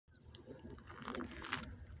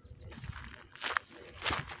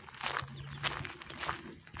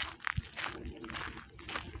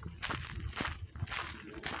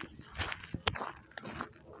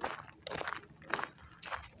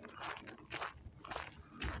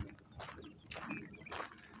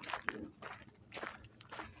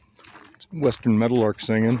Western meadowlark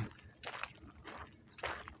singing.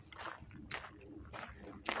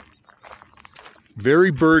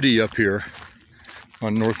 Very birdy up here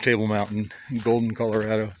on North Table Mountain in Golden,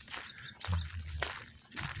 Colorado.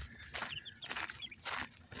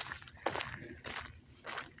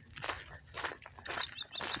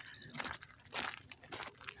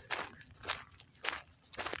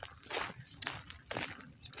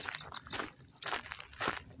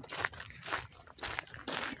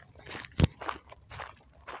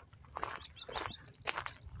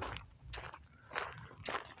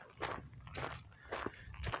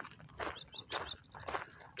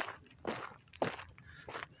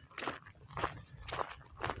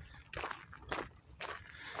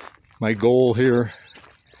 My goal here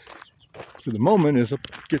for the moment is to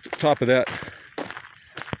get to the top of that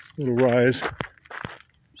little rise.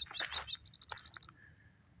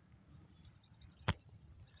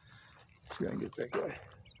 See if I can get that guy.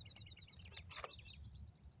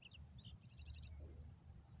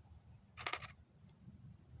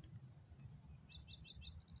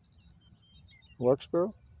 Larkspur?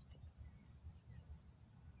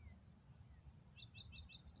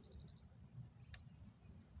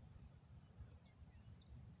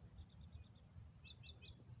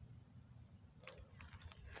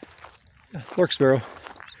 Lark sparrow.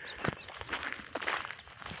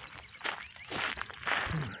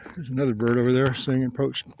 There's another bird over there singing,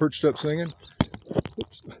 perched up singing.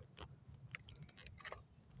 Oops.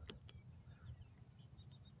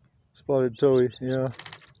 Spotted towhee, yeah.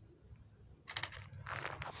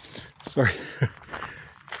 Sorry.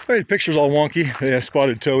 Sorry, the picture's all wonky. Yeah,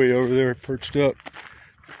 spotted towhee over there perched up.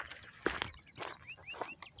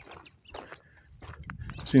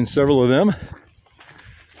 Seen several of them.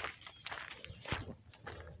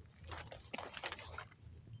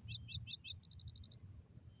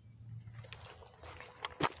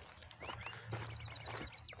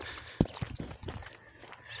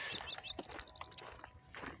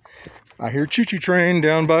 I hear choo-choo train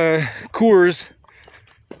down by Coors.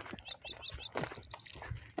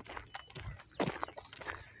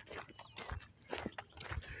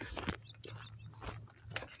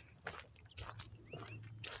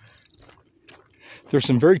 There's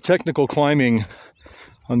some very technical climbing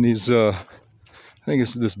on these, I think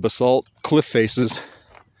it's this basalt cliff faces.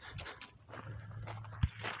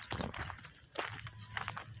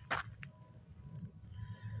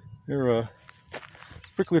 They're a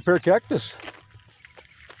prickly pear cactus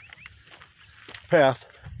path.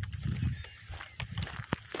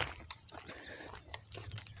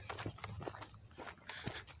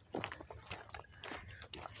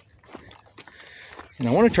 And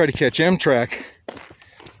I want to try to catch Amtrak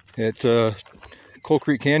at Coal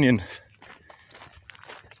Creek Canyon.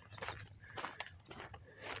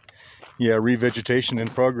 Yeah, revegetation in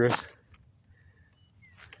progress.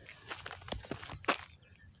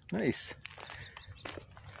 Nice.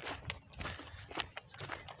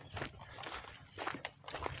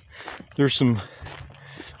 There's some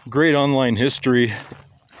great online history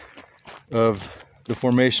of the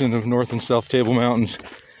formation of North and South Table Mountains.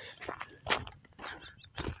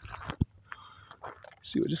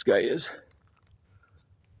 See what this guy is.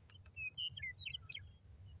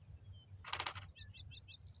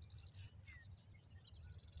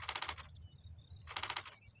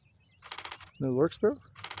 Another larkspur?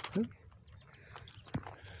 There's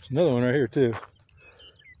another one right here too.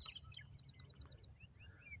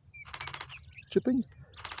 Chipping?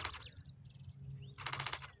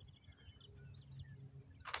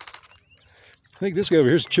 I think this guy over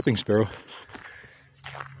here is a chipping sparrow.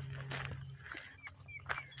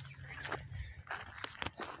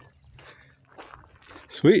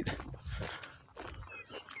 Sweet.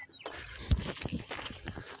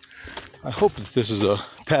 I hope that this is a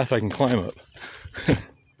path I can climb up.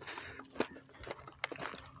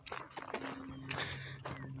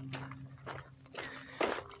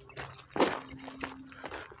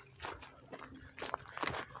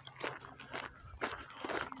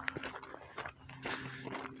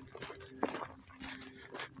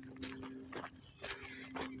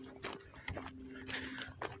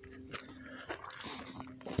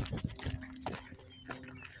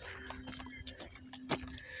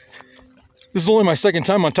 This is only my second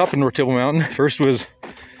time on top of North Table Mountain. First was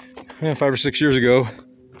 5 or 6 years ago.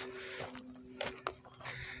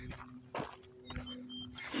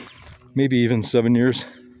 Maybe even 7 years.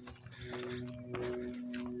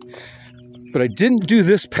 But I didn't do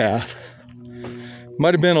this path.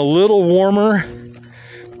 Might have been a little warmer.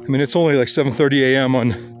 I mean, it's only like 7:30 a.m. on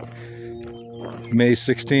May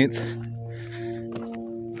 16th,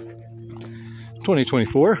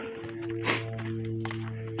 2024.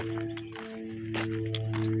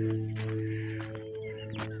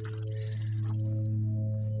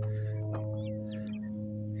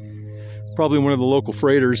 Probably one of the local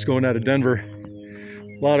freighters going out of Denver.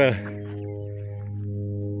 A lot of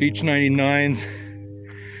Beech 99s,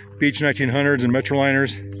 Beech 1900s and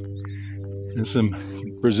Metroliners, and some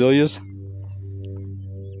Brazilias.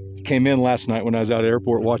 Came in last night when I was out at the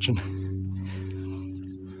airport watching.